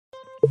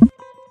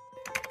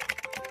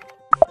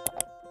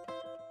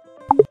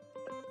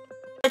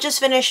just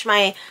finished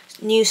my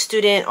new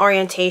student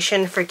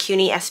orientation for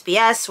Cuny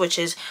SPS, which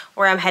is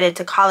where I'm headed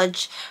to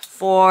college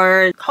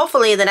for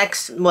hopefully the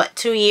next,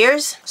 2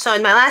 years. So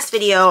in my last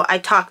video, I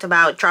talked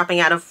about dropping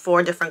out of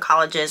 4 different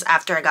colleges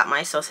after I got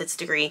my associate's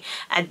degree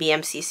at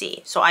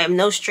BMCC. So I am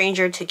no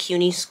stranger to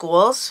Cuny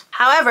schools.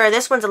 However,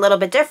 this one's a little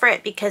bit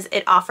different because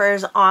it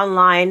offers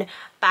online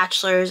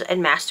bachelor's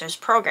and master's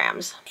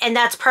programs. And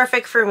that's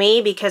perfect for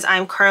me because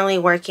I'm currently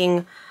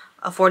working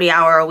a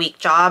 40-hour-a-week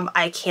job.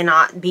 I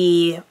cannot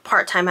be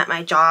part-time at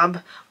my job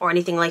or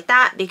anything like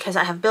that because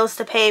I have bills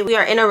to pay. We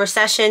are in a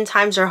recession,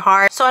 times are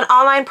hard. So an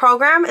online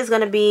program is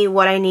going to be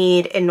what I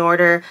need in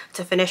order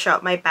to finish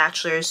up my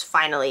bachelor's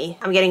finally.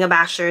 I'm getting a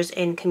bachelor's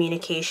in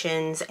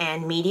communications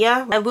and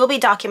media. I will be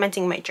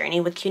documenting my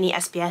journey with Cuny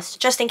SPS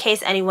just in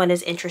case anyone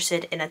is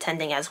interested in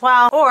attending as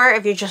well, or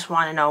if you just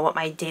want to know what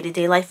my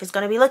day-to-day life is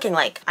going to be looking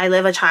like. I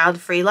live a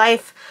child-free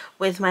life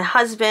with my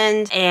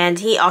husband, and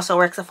he also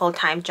works a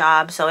full-time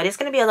job, so it is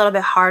going to be a little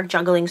bit hard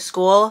juggling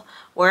school,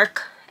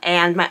 work,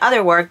 and my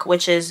other work,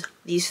 which is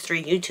these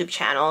 3 YouTube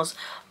channels.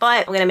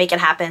 But I'm gonna make it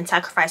happen.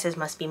 Sacrifices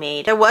must be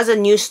made. There was a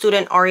new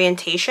student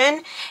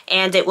orientation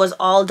and it was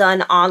all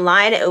done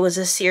online. It was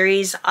a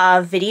series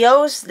of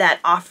videos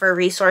that offer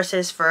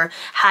resources for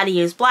how to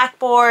use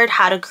Blackboard,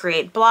 how to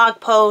create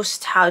blog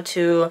posts, how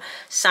to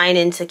sign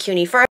into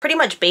Cuny first, pretty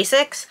much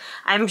basics.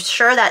 I'm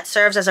sure that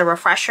serves as a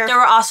refresher. There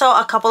were also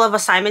a couple of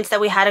assignments that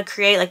we had to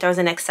create. Like there was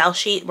an Excel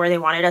sheet where they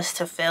wanted us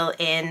to fill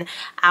in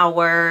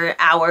our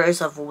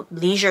hours of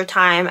leisure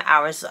time,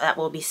 hours that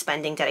we'll be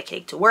spending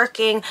dedicated to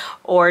working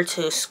or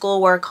to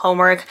schoolwork,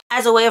 homework,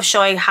 as a way of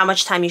showing how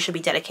much time you should be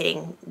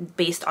dedicating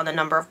based on the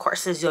number of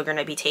courses you're going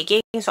to be taking.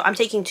 So I'm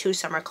taking 2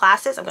 summer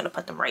classes. I'm going to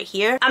put them right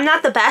here. I'm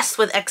not the best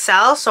with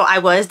Excel, so I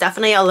was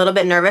definitely a little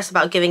bit nervous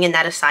about giving in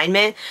that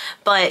assignment,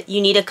 but you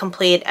need to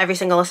complete every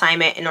single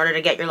assignment in order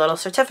to get your little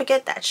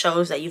certificate that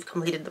shows that you've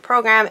completed the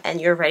program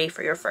and you're ready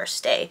for your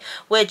first day,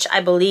 which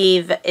I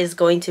believe is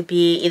going to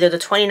be either the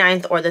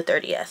 29th or the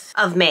 30th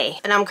of May.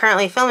 And I'm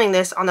currently filming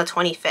this on the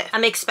 25th.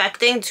 I'm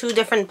expecting 2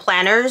 different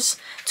planners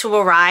to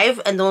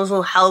arrive, and those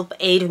will help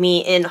aid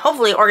me in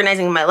hopefully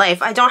organizing my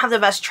life. I don't have the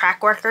best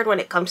track record when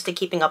it comes to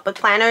keeping up with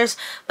planners,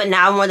 but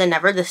now more than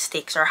ever the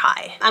stakes are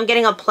high. I'm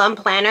getting a Plum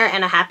Planner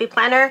and a Happy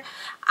Planner.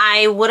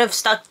 I would have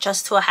stuck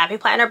just to a Happy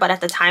Planner, but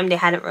at the time they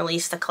hadn't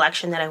released the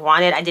collection that I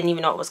wanted. I didn't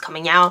even know it was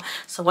coming out.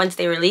 So once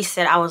they released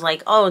it, I was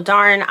like, oh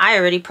darn, I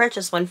already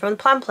purchased one from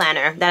Plum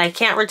Planner that I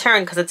can't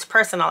return because it's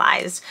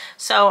personalized.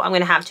 So I'm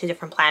going to have 2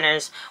 different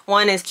planners.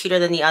 One is cuter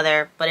than the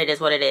other, but it is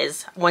what it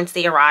is. Once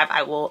they arrive,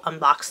 I will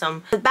unbox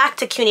them. Back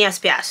to Cuny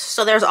SPS.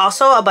 So there's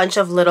also a bunch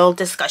of little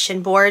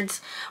discussion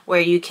boards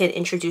where you can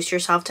introduce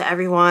yourself to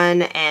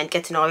everyone and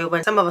get to know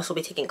everyone. Some of us will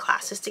be taking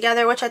classes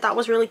together, which I thought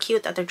was really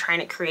cute that they're trying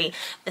to create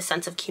the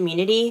sense of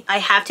community. I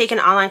have taken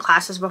online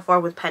classes before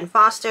with Penn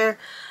Foster,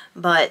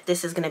 but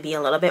this is going to be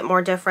a little bit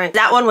more different.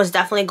 That one was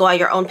definitely go at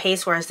your own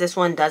pace, whereas this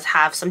one does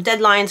have some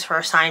deadlines for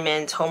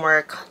assignments,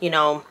 homework, you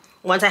know.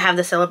 Once I have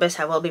the syllabus,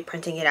 I will be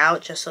printing it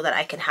out just so that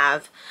I can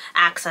have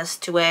access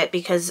to it,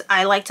 because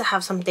I like to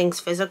have some things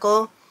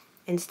physical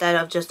instead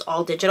of just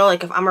all digital.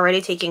 Like if I'm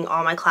already taking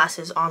all my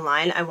classes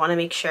online, I want to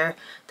make sure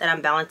that I'm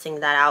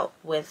balancing that out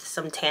with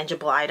some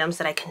tangible items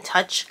that I can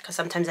touch, because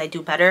sometimes I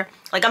do better.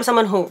 Like I'm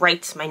someone who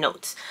writes my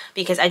notes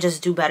because I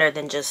just do better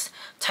than just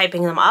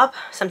typing them up.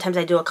 Sometimes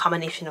I do a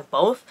combination of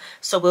both.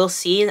 So we'll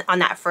see on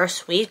that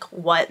first week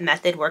what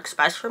method works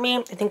best for me.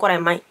 I think what I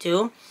might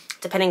do,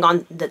 depending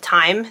on the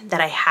time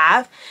that I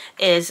have,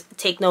 is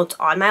take notes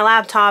on my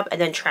laptop and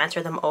then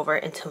transfer them over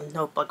into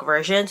notebook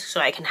versions so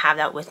I can have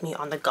that with me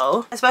on the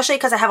go. Especially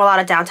because I have a lot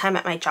of downtime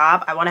at my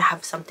job, I want to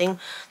have something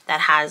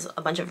that has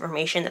a bunch of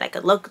information that I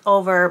could look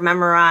over,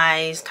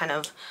 memorize, kind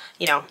of,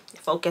 you know,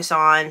 focus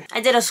on.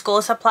 I did a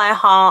school supply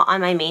haul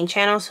on my main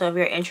channel, so if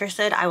you're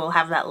interested, I will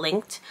have that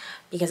linked,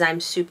 because I'm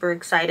super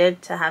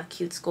excited to have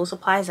cute school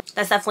supplies.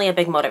 That's definitely a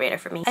big motivator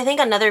for me. I think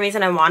another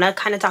reason I want to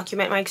kind of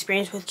document my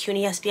experience with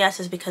Cuny SPS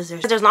is because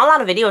there's not a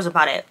lot of videos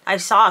about it. I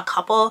saw a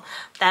couple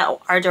that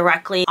are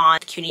directly on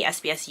Cuny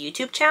SPS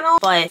YouTube channel,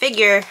 but I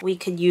figure we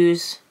could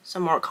use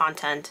some more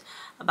content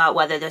about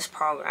whether this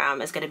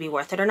program is going to be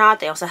worth it or not.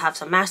 They also have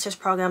some master's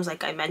programs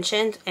like I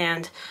mentioned,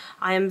 and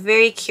I am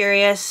very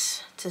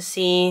curious to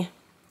see.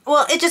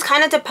 Well, it just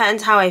kind of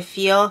depends how I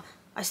feel.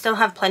 I still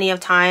have plenty of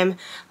time.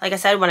 Like I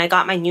said, when I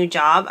got my new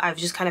job, I've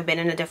just kind of been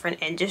in a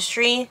different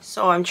industry.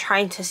 So I'm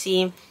trying to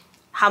see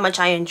how much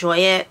I enjoy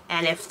it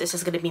and if this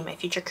is going to be my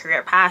future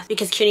career path,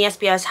 because Cuny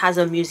SPS has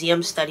a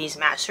museum studies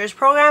master's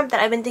program that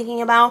I've been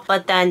thinking about,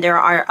 but then there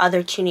are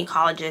other Cuny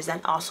colleges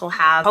that also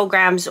have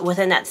programs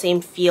within that same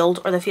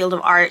field or the field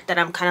of art that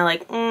I'm kind of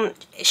like,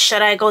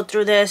 should I go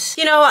through this?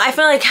 You know, I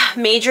feel like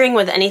majoring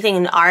with anything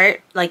in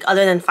art, like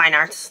other than fine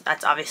arts,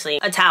 that's obviously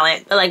a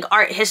talent, but like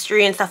art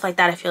history and stuff like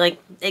that, I feel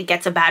like it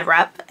gets a bad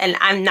rep, and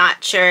I'm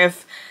not sure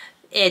if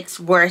it's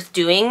worth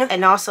doing.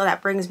 And also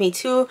that brings me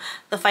to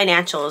the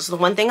financials. The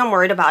one thing I'm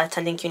worried about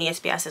attending Cuny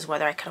SPS is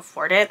whether I can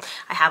afford it.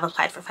 I have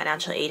applied for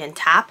financial aid and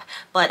TAP,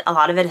 but a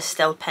lot of it is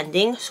still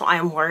pending. So I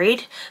am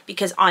worried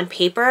because on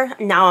paper,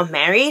 now I'm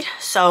married.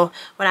 So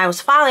when I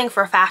was filing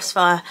for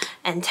FAFSA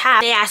and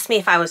TAP, they asked me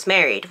if I was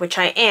married, which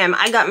I am.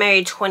 I got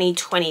married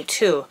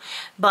 2022,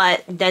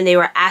 but then they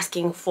were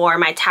asking for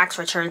my tax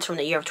returns from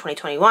the year of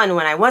 2021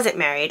 when I wasn't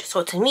married.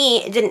 So to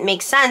me, it didn't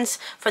make sense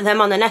for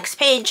them on the next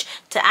page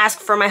to ask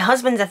for my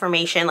husband's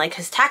information, like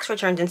his tax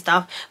returns and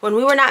stuff, when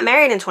we were not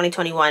married in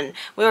 2021.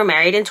 We were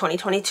married in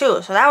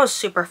 2022. So that was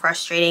super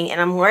frustrating, and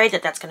I'm worried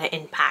that that's going to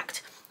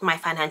impact my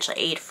financial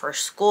aid for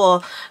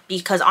school,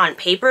 because on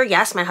paper,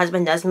 yes, my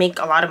husband does make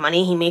a lot of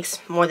money. He makes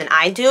more than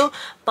I do,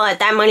 but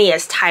that money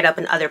is tied up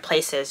in other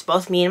places.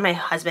 Both me and my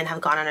husband have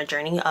gone on a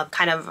journey of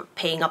kind of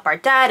paying up our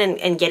debt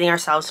and getting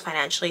ourselves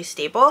financially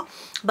stable.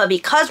 But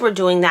because we're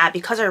doing that,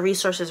 because our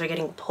resources are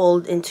getting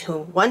pulled into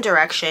one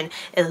direction,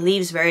 it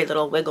leaves very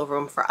little wiggle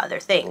room for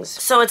other things.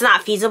 So it's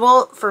not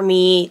feasible for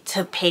me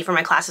to pay for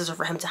my classes or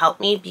for him to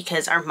help me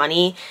because our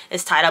money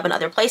is tied up in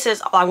other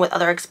places, along with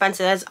other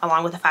expenses,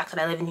 along with the fact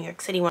that I live in New York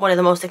City, one of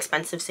the most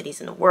expensive cities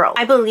in the world.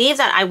 I believe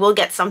that I will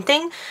get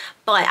something,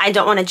 but I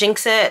don't want to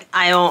jinx it.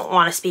 I don't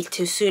want to speak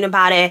too soon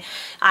about it.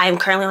 I'm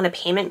currently on a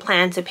payment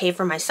plan to pay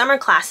for my summer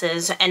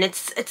classes, and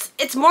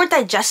it's more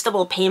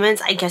digestible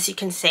payments, I guess you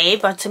can say,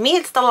 but to me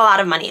it's still a lot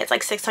of money. It's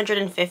like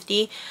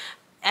 $650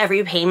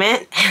 every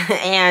payment,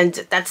 and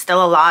that's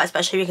still a lot,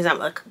 especially because I'm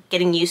like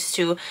getting used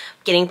to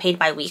getting paid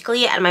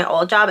bi-weekly. At my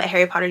old job at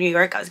Harry Potter New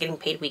York, I was getting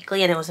paid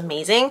weekly, and it was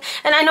amazing.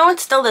 And I know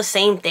it's still the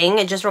same thing,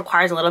 it just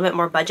requires a little bit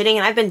more budgeting,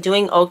 and I've been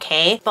doing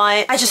okay,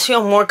 but I just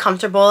feel more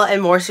comfortable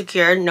and more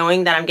secure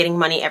knowing that I'm getting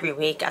money every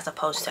week as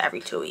opposed to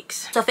every 2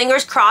 weeks. So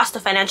fingers crossed the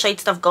financial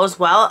aid stuff goes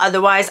well.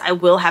 Otherwise, I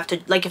will have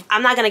to, like, if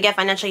I'm not gonna get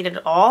financial aid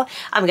at all,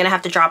 I'm gonna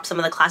have to drop some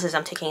of the classes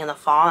I'm taking in the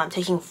fall. I'm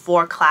taking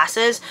 4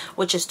 classes,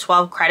 which is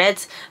 12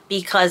 credits,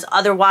 because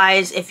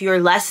otherwise, if you're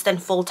less than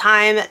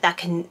full-time, that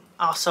can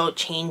also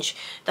change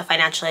the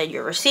financial aid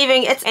you're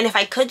receiving. And if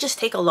I could just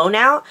take a loan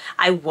out,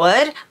 I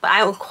would, but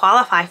I would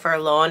qualify for a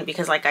loan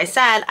because, like I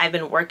said, I've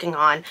been working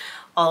on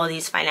all of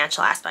these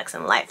financial aspects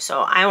in life.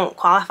 So I won't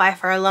qualify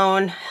for a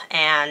loan,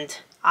 and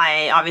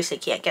I obviously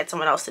can't get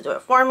someone else to do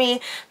it for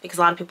me because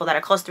a lot of people that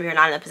are close to me are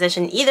not in a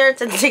position either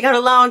to take out a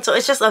loan. So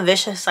it's just a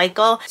vicious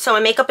cycle. So my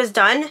makeup is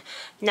done.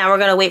 Now we're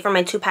gonna wait for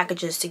my 2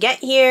 packages to get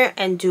here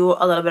and do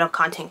a little bit of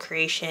content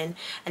creation.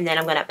 And then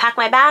I'm gonna pack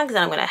my bags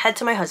and I'm gonna head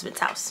to my husband's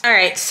house. All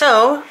right,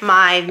 so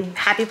my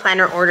Happy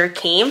Planner order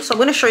came. So I'm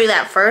gonna show you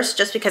that first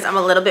just because I'm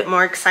a little bit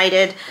more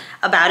excited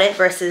about it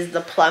versus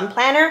the Plum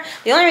Planner.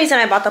 The only reason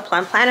I bought the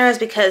Plum Planner is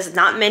because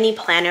not many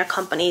planner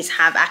companies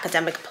have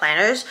academic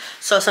planners.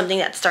 So something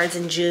that starts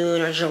in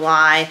June or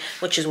July,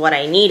 which is what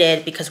I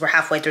needed because we're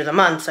halfway through the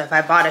month. So if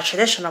I bought a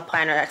traditional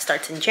planner that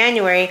starts in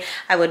January,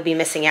 I would be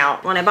missing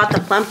out. When I bought the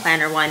Plum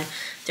Planner one,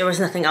 there was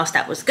nothing else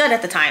that was good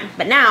at the time.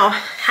 But now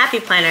Happy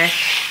Planner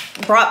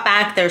brought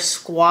back their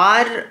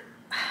Squad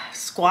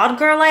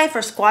Girl Life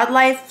or Squad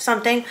Life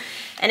something,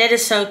 and it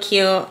is so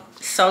cute.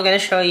 So gonna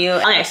show you.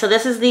 Okay, so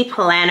this is the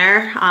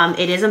planner.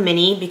 It is a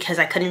mini because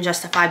I couldn't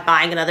justify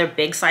buying another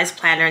big size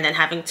planner and then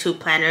having 2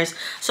 planners.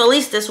 So at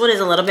least this one is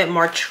a little bit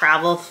more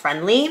travel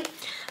friendly,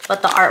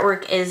 but the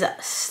artwork is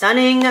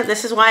stunning.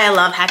 This is why I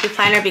love Happy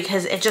Planner,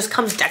 because it just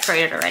comes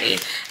decorated already.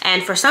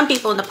 And for some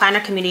people in the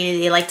planner community,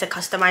 they like to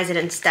customize it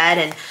instead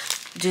and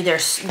do their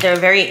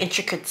very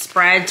intricate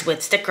spreads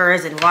with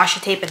stickers and washi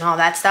tape and all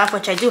that stuff,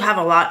 which I do have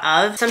a lot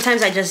of.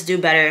 Sometimes I just do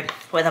better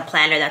with a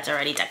planner that's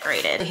already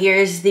decorated.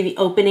 Here's the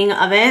opening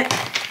of it.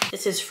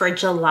 This is for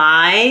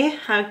July,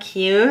 how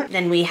cute.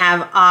 Then we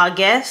have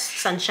August,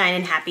 Sunshine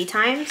and Happy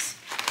Times.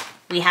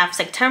 We have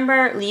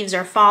September, Leaves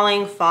Are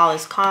Falling, Fall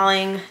Is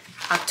Calling.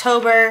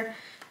 October,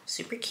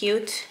 super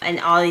cute. And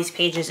all these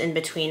pages in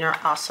between are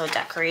also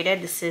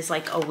decorated. This is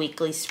like a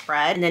weekly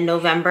spread. And then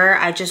November,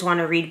 I just want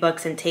to read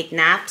books and take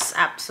naps,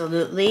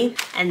 absolutely.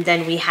 And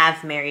then we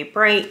have Merry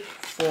Bright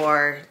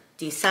for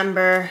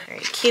December, very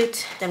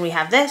cute. Then we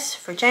have this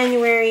for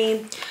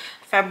January.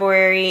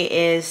 February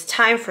is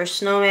Time for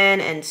Snowmen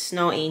and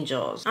Snow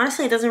Angels.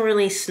 Honestly, it doesn't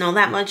really snow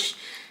that much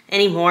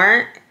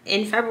anymore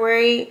in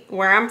February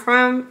where I'm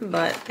from,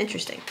 but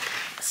interesting.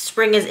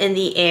 Spring is in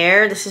the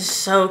air. This is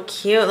so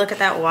cute. Look at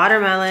that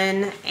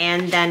watermelon.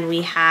 And then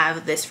we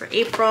have this for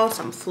April,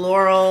 some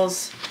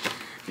florals.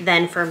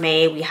 Then for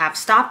May, we have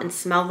Stop and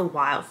Smell the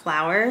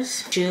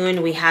Wildflowers.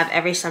 June, we have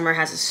Every Summer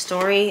Has a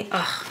Story.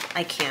 Ugh,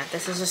 I can't.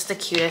 This is just the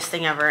cutest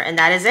thing ever. And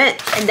that is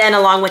it. And then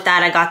along with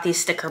that, I got these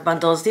sticker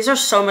bundles. These are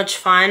so much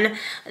fun.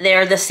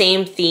 They're the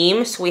same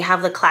theme. So we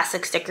have the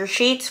classic sticker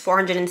sheets,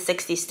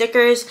 460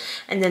 stickers.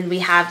 And then we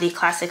have the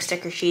classic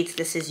sticker sheets.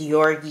 This is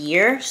Your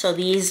Year. So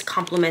these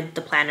complement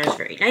the planners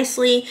very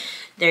nicely.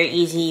 They're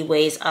easy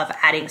ways of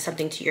adding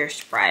something to your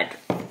spread,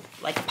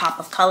 like a pop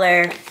of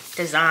color,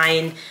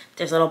 design.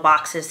 There's little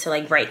boxes to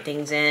like write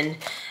things in.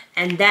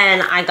 And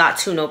then I got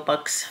 2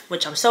 notebooks,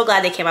 which I'm so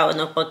glad they came out with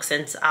notebooks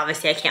since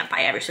obviously I can't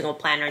buy every single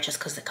planner just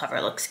because the cover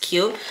looks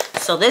cute.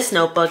 So this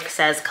notebook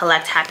says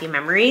collect happy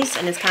memories,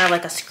 and it's kind of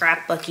like a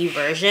scrapbooky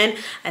version.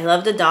 I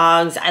love the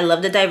dogs. I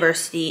love the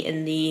diversity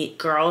in the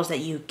girls that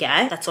you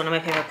get. That's one of my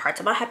favorite parts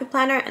about Happy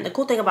Planner. And the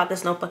cool thing about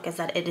this notebook is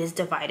that it is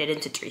divided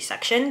into 3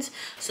 sections.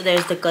 So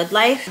there's the good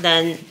life,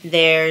 then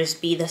there's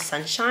be the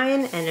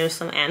sunshine, and there's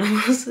some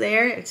animals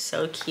there. It's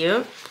so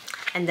cute.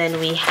 And then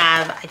we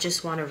have, I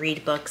just want to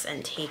read books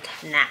and take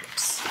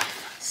naps.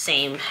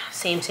 Same.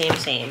 And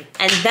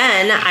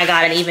then I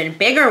got an even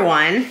bigger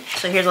one.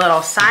 So here's a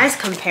little size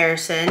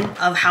comparison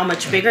of how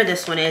much bigger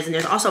this one is. And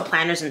there's also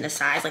planners in this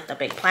size, like the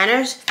big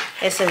planners.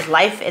 It says,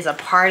 life is a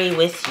party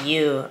with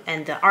you.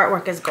 And the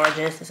artwork is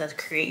gorgeous. It says,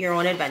 create your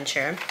own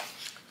adventure.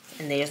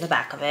 And there's the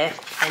back of it.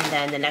 And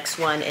then the next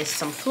one is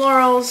some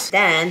florals.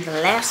 Then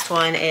the last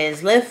one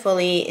is live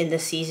fully in the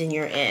season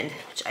you're in,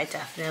 which I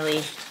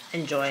definitely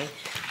enjoy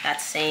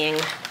that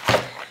saying.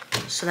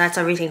 So that's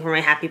everything for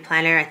my Happy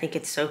Planner. I think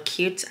it's so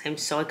cute. I'm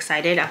so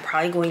excited. I'm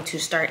probably going to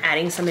start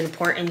adding some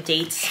important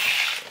dates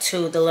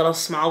to the little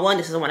small one.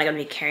 This is the one I'm going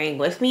to be carrying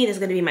with me. This is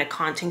going to be my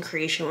content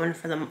creation one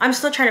for them. I'm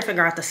still trying to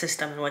figure out the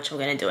system in which I'm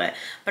going to do it,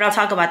 but I'll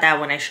talk about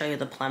that when I show you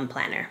the Plum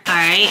Planner. All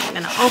right, I'm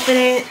going to open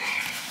it.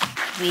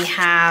 We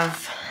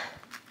have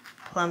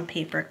plum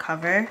paper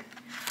cover.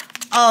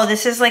 Oh,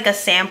 this is like a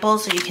sample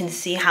so you can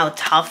see how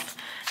tough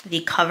the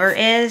cover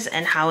is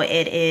and how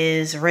it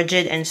is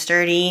rigid and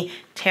sturdy,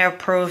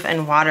 tear-proof,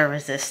 and water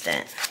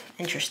resistant.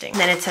 Interesting.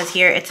 And then it says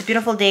here, it's a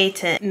beautiful day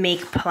to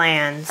make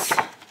plans.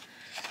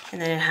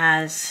 And then it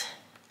has,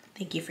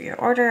 thank you for your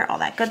order, all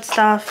that good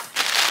stuff.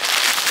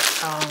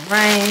 All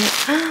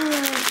right.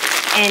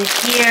 And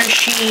here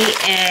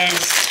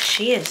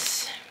she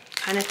is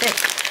kind of thick.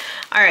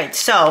 All right,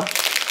 so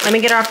let me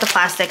get her off the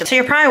plastic. So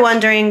you're probably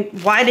wondering,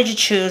 why did you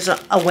choose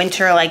a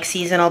winter like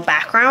seasonal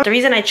background? The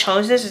reason I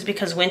chose this is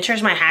because winter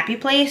is my happy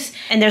place,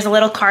 and there's a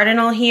little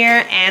cardinal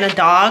here and a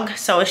dog.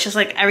 So it's just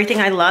like everything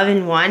I love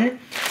in one.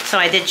 So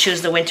I did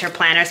choose the winter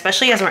planner,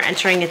 especially as we're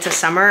entering into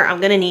summer. I'm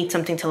gonna need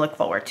something to look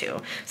forward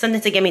to. Something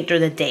to get me through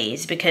the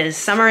days, because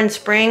summer and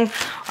spring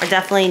are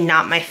definitely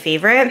not my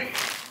favorite.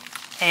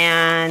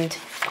 And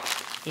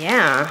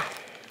yeah,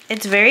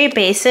 it's very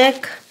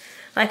basic.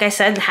 Like I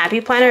said, the Happy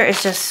Planner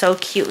is just so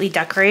cutely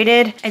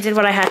decorated. I did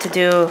what I had to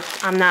do.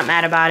 I'm not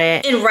mad about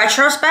it. In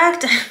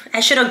retrospect, I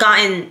should have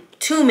gotten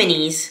 2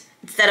 minis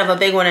instead of a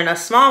big one and a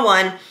small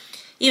one.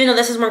 Even though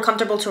this is more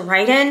comfortable to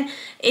write in,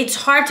 it's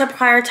hard to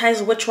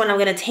prioritize which one I'm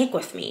gonna take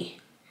with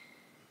me.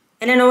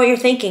 And I know what you're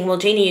thinking. Well,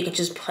 Janie, you could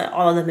just put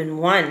all of them in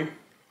one.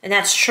 And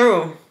that's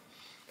true.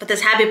 But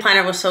this Happy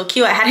Planner was so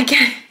cute, I had to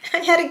get it. I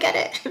had to get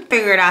it.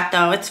 Figure it out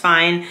though, it's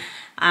fine.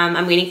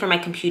 I'm waiting for my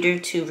computer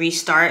to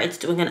restart. It's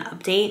doing an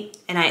update,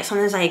 and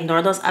sometimes I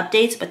ignore those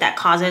updates, but that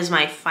causes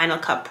my Final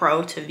Cut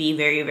Pro to be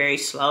very, very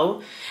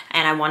slow.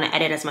 And I want to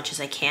edit as much as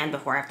I can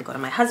before I have to go to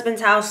my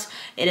husband's house.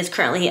 It is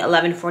currently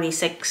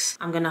 11:46.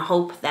 I'm gonna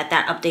hope that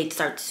that update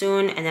starts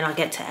soon, and then I'll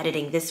get to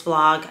editing this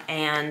vlog.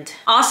 And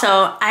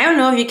also, I don't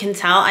know if you can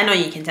tell. I know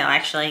you can tell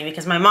actually,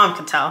 because my mom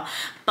can tell.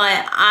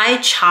 But I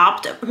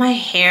chopped my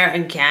hair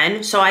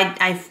again. So I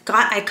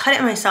cut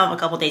it myself a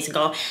couple days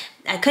ago.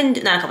 I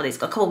couldn't, not a couple days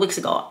ago, a couple weeks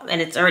ago,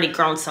 and it's already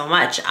grown so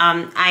much.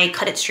 I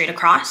cut it straight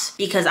across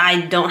because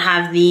I don't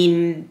have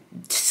the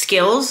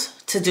skills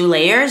to do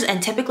layers,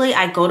 and typically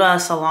I go to a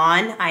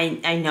salon,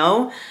 I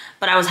know,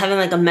 but I was having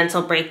like a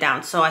mental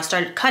breakdown, so I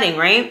started cutting,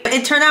 right?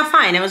 It turned out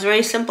fine. It was a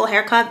very simple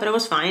haircut, but it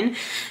was fine.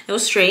 It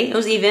was straight, it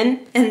was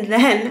even, and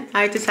then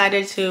I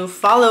decided to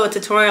follow a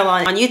tutorial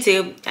on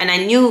YouTube, and I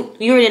knew,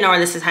 you already know where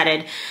this is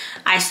headed.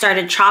 I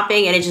started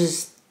chopping, and it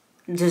just,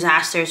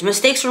 disasters.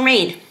 Mistakes were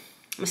made.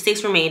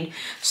 Mistakes were made.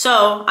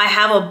 So I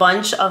have a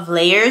bunch of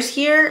layers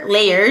here,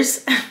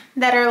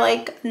 that are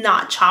like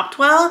not chopped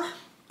well,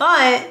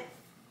 but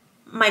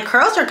my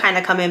curls are kind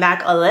of coming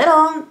back a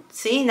little.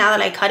 See, now that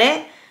I cut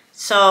it.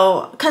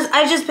 So, cause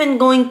I've just been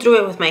going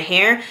through it with my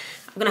hair.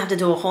 I'm gonna have to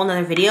do a whole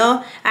nother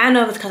video. I don't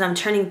know if it's cause I'm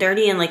turning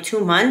 30 in like 2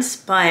 months,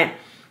 but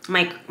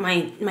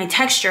my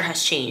texture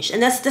has changed,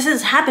 and this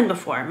has happened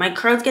before. My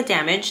curls get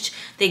damaged,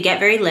 they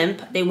get very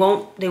limp, they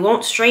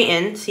won't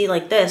straighten. See,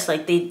 like this,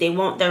 like they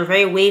won't, they're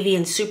very wavy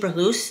and super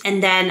loose.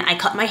 And then I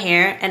cut my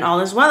hair and all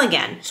is well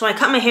again. So I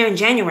cut my hair in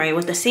January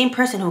with the same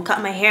person who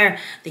cut my hair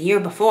the year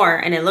before,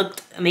 and it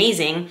looked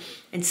amazing.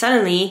 And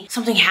suddenly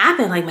something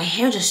happened, like my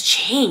hair just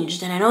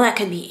changed. And I know that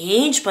could be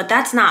age, but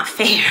that's not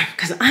fair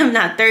because I'm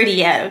not 30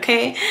 yet,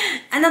 okay?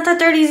 And not that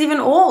 30 is even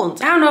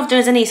old. I don't know if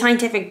there's any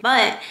scientific,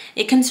 but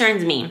it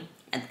concerns me.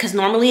 Because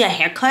normally a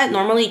haircut,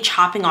 normally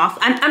chopping off,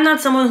 I'm not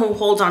someone who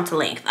holds on to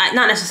length.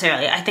 Not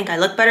necessarily. I think I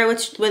look better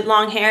with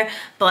long hair,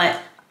 but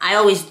I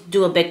always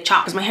do a big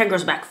chop because my hair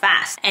grows back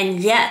fast. And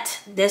yet,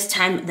 this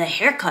time the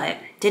haircut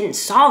didn't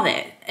solve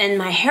it. And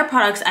my hair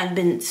products, I've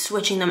been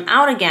switching them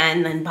out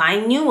again and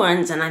buying new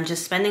ones, and I'm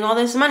just spending all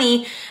this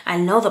money. I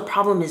know the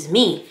problem is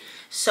me.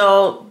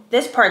 So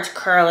this part's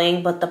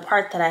curling, but the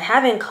part that I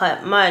haven't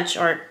cut much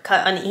or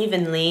cut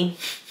unevenly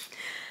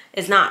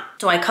is not.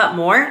 So I cut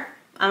more.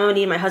 I'm gonna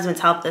need my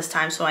husband's help this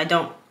time so I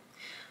don't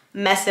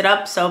mess it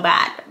up so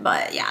bad.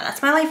 But yeah,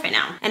 that's my life right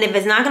now. And if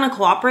it's not gonna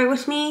cooperate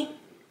with me,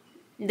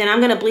 then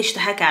I'm gonna bleach the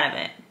heck out of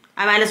it.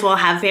 I might as well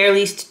have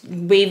fairly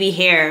wavy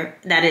hair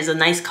that is a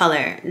nice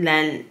color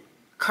than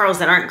curls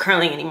that aren't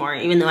curling anymore,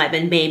 even though I've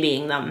been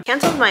babying them.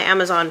 Canceled my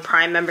Amazon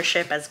Prime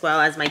membership as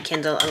well as my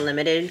Kindle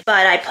Unlimited,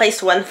 but I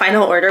placed one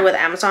final order with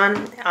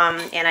Amazon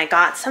and I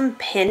got some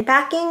pin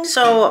backing.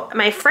 So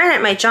my friend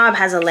at my job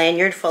has a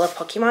lanyard full of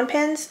Pokemon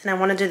pins and I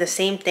want to do the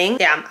same thing.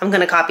 Yeah, I'm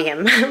gonna copy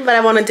him, but I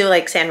want to do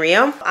like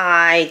Sanrio.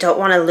 I don't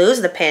want to lose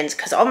the pins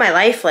because all my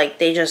life, like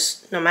they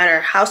just, no matter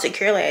how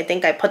securely I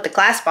think I put the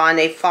clasp on,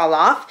 they fall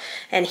off.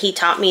 And he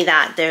taught me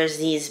that there's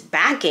these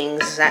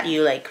backings that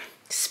you like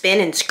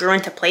spin and screw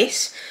into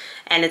place,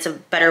 and it's a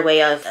better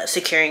way of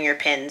securing your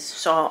pins.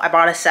 So I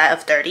bought a set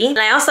of 30. And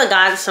I also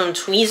got some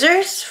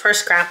tweezers for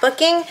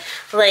scrapbooking.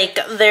 Like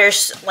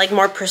there's like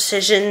more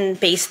precision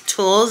based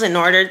tools in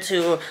order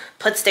to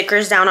put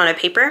stickers down on a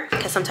paper,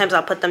 because sometimes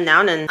I'll put them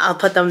down and I'll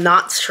put them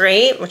not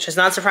straight, which is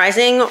not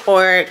surprising,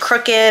 or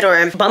crooked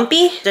or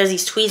bumpy. There's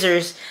these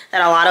tweezers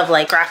that a lot of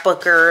like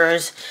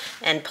scrapbookers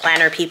and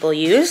planner people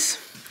use.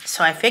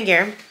 So I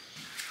figure,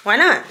 why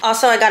not?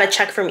 Also, I got a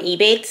check from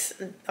Ebates,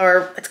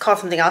 or it's called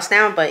something else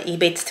now, but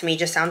Ebates to me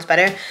just sounds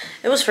better.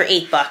 It was for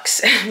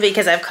 $8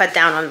 because I've cut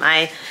down on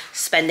my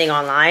spending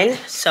online.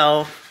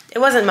 So it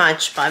wasn't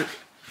much, but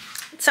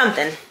it's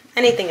something.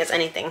 Anything is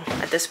anything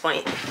at this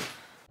point.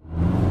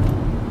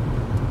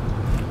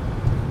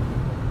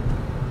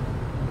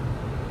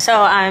 So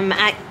I'm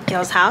at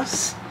Gil's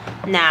house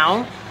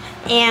now.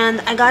 And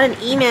I got an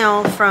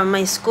email from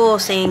my school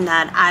saying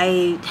that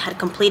I had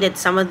completed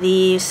some of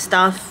the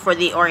stuff for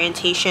the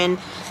orientation,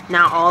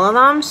 not all of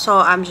them. So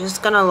I'm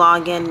just gonna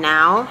log in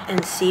now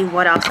and see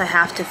what else I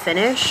have to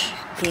finish,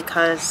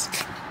 because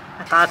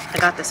I thought I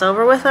got this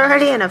over with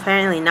already and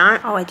apparently not.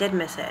 Oh, I did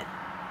miss it.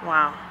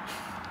 Wow.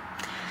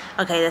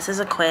 Okay, this is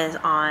a quiz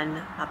on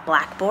a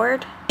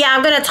blackboard. Yeah,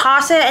 I'm gonna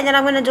toss it and then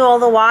I'm gonna do all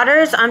the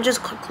waters. I'm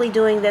just quickly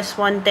doing this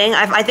one thing.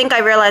 I think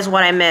I realized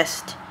what I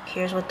missed.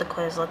 Here's what the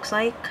quiz looks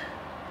like.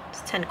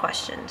 10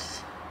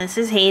 questions. This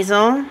is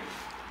Hazel.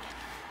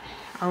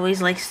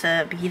 Always likes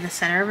to be the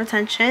center of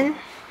attention.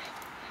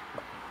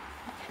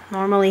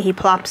 Normally he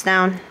plops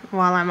down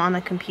while I'm on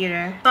the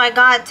computer. So I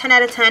got 10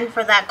 out of 10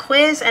 for that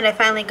quiz, and I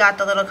finally got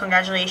the little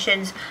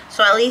congratulations.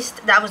 So at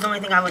least that was the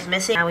only thing I was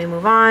missing. Now we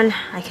move on.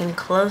 I can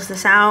close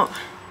this out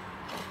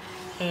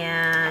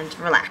and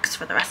relax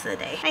for the rest of the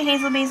day. Hi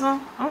Hazel Basil.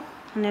 Oh,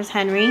 and there's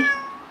Henry.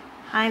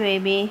 Hi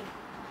baby.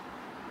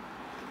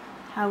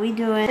 How we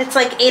doing? It's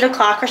like 8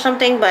 o'clock or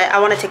something, but I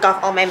want to take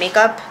off all my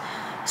makeup.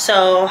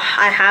 So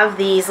I have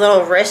these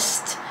little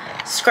wrist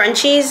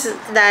scrunchies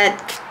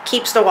that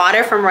keeps the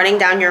water from running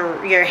down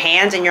your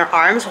hands and your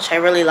arms, which I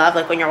really love,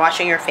 like when you're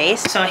washing your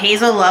face. So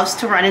Hazel loves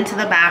to run into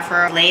the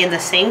bathroom, lay in the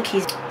sink.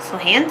 He's so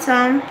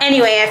handsome.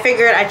 Anyway, I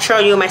figured I'd show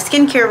you my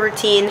skincare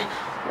routine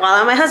while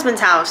at my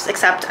husband's house,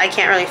 except I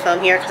can't really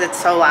film here because it's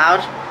so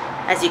loud.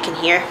 As you can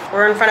hear,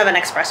 we're in front of an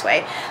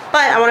expressway,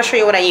 but I want to show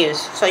you what I use.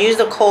 So I use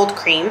the cold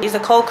cream. Use the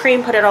cold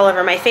cream, put it all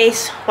over my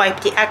face,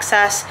 wipe the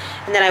excess,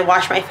 and then I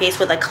wash my face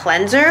with a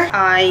cleanser.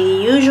 I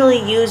usually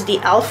use the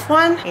e.l.f.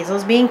 one.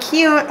 Hazel's being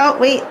cute. Oh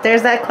wait,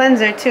 there's that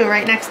cleanser too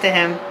right next to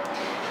him.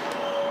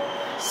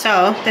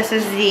 So this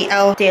is the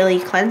e.l.f. Daily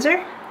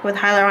Cleanser with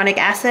hyaluronic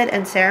acid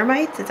and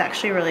ceramides. It's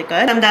actually really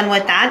good. I'm done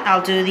with that.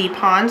 I'll do the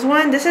Pond's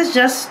one. This is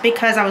just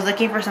because I was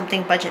looking for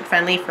something budget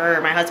friendly for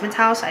my husband's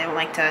house. I don't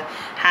like to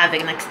have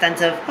an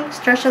extensive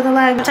stretch of the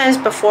leg. Sometimes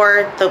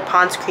before the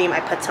Pond's cream, I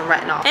put some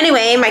retinol.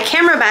 Anyway, my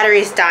camera battery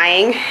is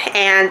dying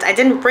and I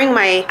didn't bring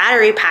my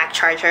battery pack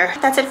charger.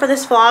 That's it for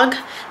this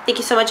vlog. Thank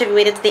you so much if you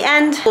made it to the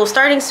end. School's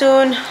starting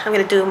soon. I'm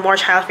gonna do more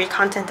child-free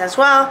content as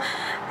well.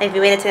 If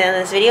you made it to the end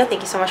of this video,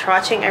 thank you so much for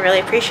watching. I really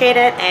appreciate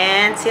it,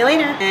 and see you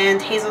later. And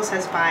Hazel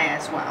says bye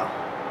as well.